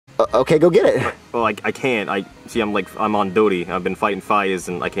Okay, go get it. Well, I can't. I'm on duty. I've been fighting fires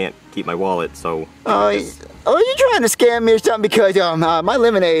and I can't keep my wallet, so... Are you trying to scam me or something? Because my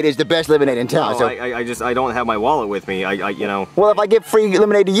lemonade is the best lemonade in town. No, so I don't have my wallet with me. You know. Well, if I give free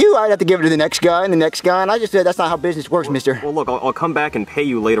lemonade to you, I'd have to give it to the next guy and the next guy, and I just said that's not how business works, mister. Well, look, I'll come back and pay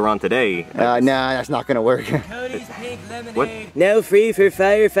you later on today. Nah, that's not gonna work. Cody's pink lemonade. What? Now free for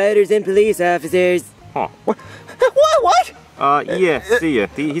firefighters and police officers. Huh. What? Yeah, see ya.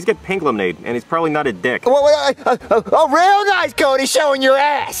 He's got pink lemonade, and he's probably not a dick. Oh, real nice, Cody, showing your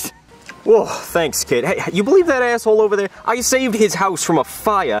ass. Whoa, thanks, kid. Hey, you believe that asshole over there? I saved his house from a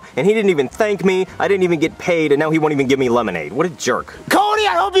fire, and he didn't even thank me. I didn't even get paid, and now he won't even give me lemonade. What a jerk. Cody,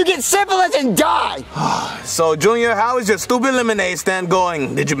 I hope you get syphilis and die. So, Junior, how is your stupid lemonade stand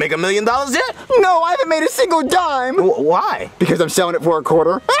going? Did you make $1 million yet? No, I haven't made a single dime. Why? Because I'm selling it for a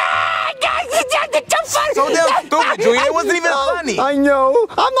quarter. So damn stupid, Junior. It wasn't even funny. I know.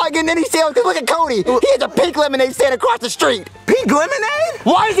 I'm not getting any sales because look at Cody. He has a pink lemonade stand across the street. Pink lemonade?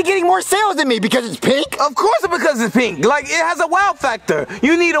 Why is he getting more sales than me? Because it's pink? Of course it's because it's pink. Like, it has a wow factor.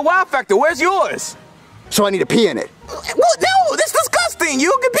 You need a wow factor. Where's yours? So I need to pee in it. What? No, that's disgusting.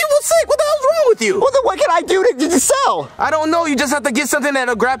 You'll get people sick. What the hell's wrong with you? Well, then what can I do to sell? I don't know. You just have to get something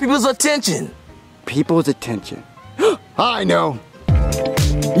that'll grab people's attention. People's attention. I know.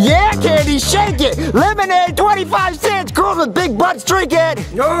 Yeah, Candy, shake it! Lemonade, 25 cents! Girls with big butts drink it!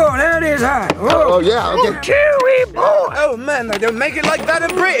 Oh, that is hot. Oh yeah, okay. Chewy boy! Oh, man, they're making like that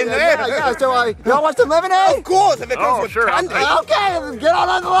in Britain. Yeah, so y'all want some lemonade? Of course, if it comes with country. Okay, get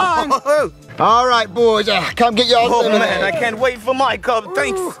on the line. All right, boys, come get y'all some lemonade. Man, I can't wait for my cup.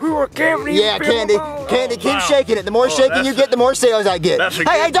 Thanks. Yeah, Candy, keep shaking it. The more shaking you get, the more sales I get.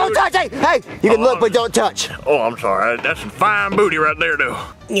 Hey, don't touch! Hey, you can look, but don't touch. Oh, I'm sorry. That's a fine booty right there, though.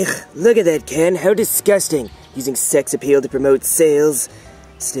 Look at that, Ken. How disgusting. Using sex appeal to promote sales.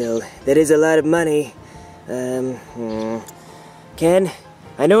 Still, that is a lot of money. Ken,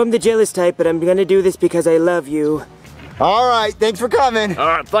 I know I'm the jealous type, but I'm gonna do this because I love you. All right, thanks for coming. All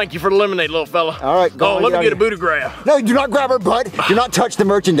right, thank you for the lemonade, little fella. All right, go on, let me get a booty grab. No, do not grab her butt. Do not touch the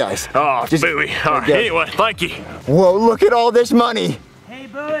merchandise. Oh, Just booty. All right, anyway, thank you. Whoa, look at all this money. Hey,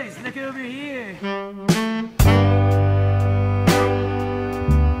 boys, look over here.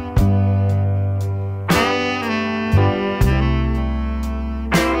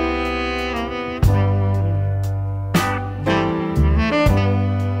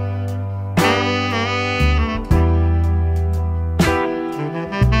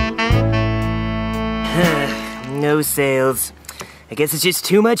 No sales. I guess it's just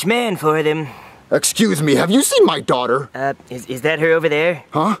too much man for them. Excuse me, have you seen my daughter? Is that her over there?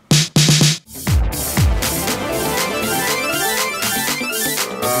 Huh?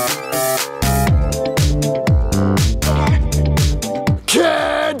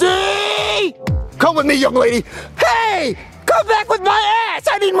 Candy! Come with me, young lady. Hey! Come back with my ass!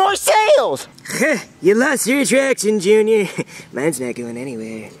 I need more sales! You lost your attraction, Junior. Mine's not going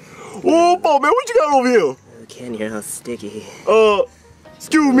anywhere. Oh, man, what you got over here? Ken, you're all sticky.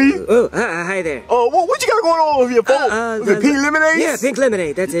 Excuse me. Oh, hi there. What you got going on over here, folks? Is it pink lemonade? Yeah, pink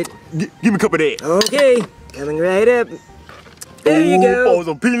lemonade, that's it. Give me a cup of that. Okay, coming right up. There you go. Oh,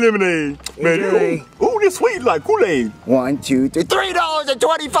 some pink lemonade. Man, oh, this sweet like Kool-Aid. 1, 2, 3,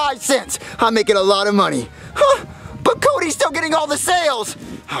 $3.25. I'm making a lot of money. Huh? But Cody's still getting all the sales.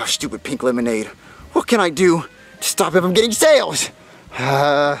 Oh, stupid pink lemonade. What can I do to stop him from getting sales?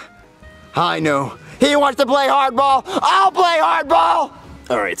 I know. He wants to play hardball. I'll play hardball.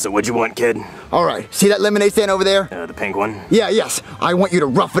 All right, so what'd you want, kid? All right, see that lemonade stand over there? The pink one? Yeah, yes. I want you to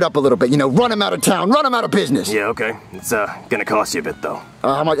rough it up a little bit. You know, run him out of town, run him out of business. Yeah, okay. It's gonna cost you a bit, though.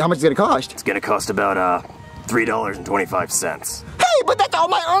 How much is it gonna cost? It's gonna cost about $3.25. Hey, but that's all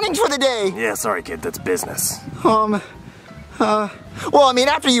my earnings for the day. Yeah, sorry, kid. That's business. Well, I mean,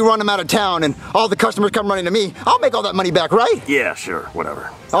 after you run him out of town and all the customers come running to me, I'll make all that money back, right? Yeah, sure. Whatever.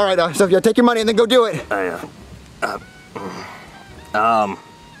 All right, so take your money and then go do it.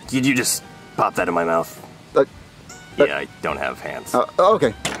 Did you just pop that in my mouth? Yeah, I don't have hands.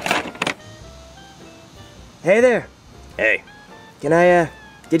 Okay. Hey there. Hey. Can I,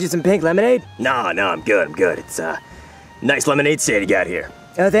 get you some pink lemonade? No, I'm good. It's, nice lemonade stand you got here.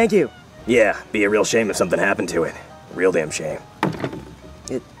 Oh, thank you. Yeah, be a real shame if something happened to it. Real damn shame.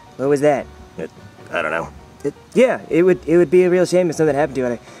 What was that? I don't know. Yeah, it would be a real shame if something happened to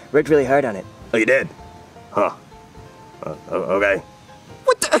it. I worked really hard on it. Oh, you did? Huh. Okay.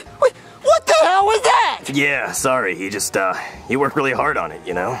 What the hell was that? Yeah, sorry. He worked really hard on it,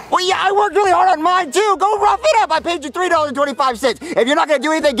 you know? Well, yeah, I worked really hard on mine, too. Go rough it up. I paid you $3.25. If you're not going to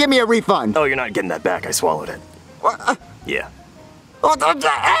do anything, give me a refund. Oh, you're not getting that back. I swallowed it. What? Yeah.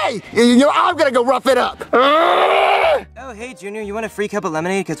 Hey, I'm gonna go rough it up. Oh, hey, Junior, you want a free cup of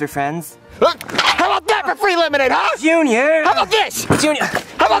lemonade because we're friends? How about that for free lemonade, huh? Junior! How about this? Junior!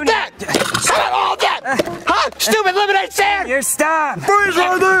 How about that? How about all that? Huh? Stupid lemonade stand! Junior, stop! Freeze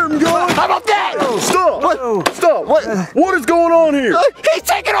right there, guys! How about that? Stop! What? Stop! What is going on here? He's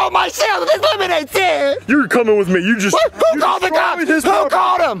taking all my sales with his lemonade stand! You're coming with me. You just. Who called the cops? Who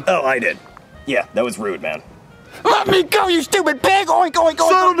called him? Oh, I did. Yeah, that was rude, man. Let me go, you stupid pig! Oink, oink,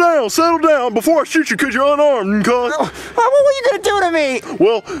 oink! Settle down before I shoot you because you're unarmed, cuz. What were you gonna do to me?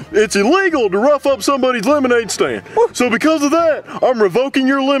 Well, it's illegal to rough up somebody's lemonade stand. So because of that, I'm revoking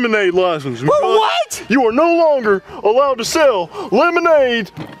your lemonade license. What? You are no longer allowed to sell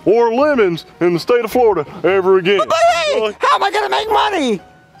lemonade or lemons in the state of Florida ever again. But hey, how am I gonna make money?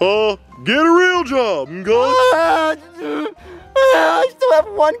 Get a real job, cuz. I still have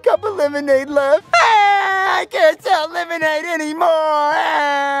 1 cup of lemonade left. I can't sell lemonade anymore.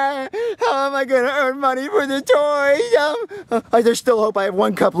 How am I gonna earn money for the toys? There's still hope. I have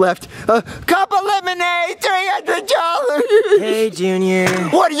 1 cup left. Cup of lemonade, $300. Hey, Junior.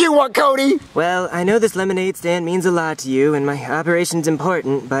 What do you want, Cody? Well, I know this lemonade stand means a lot to you, and my operation's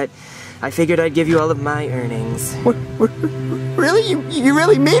important, but I figured I'd give you all of my earnings. Really? You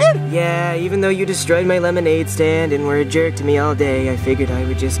really mean it? Yeah, even though you destroyed my lemonade stand and were a jerk to me all day, I figured I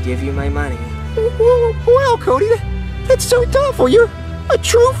would just give you my money. Well, Cody, that's so thoughtful. You're a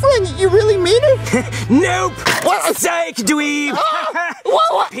true friend. You really mean it? Nope! What? Psych, dweeb!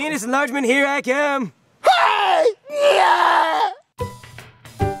 What? Penis enlargement, here I come! Hey! Yeah!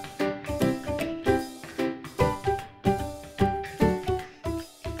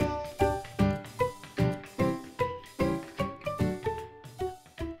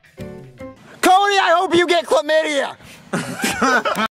 Cody, I hope you get chlamydia!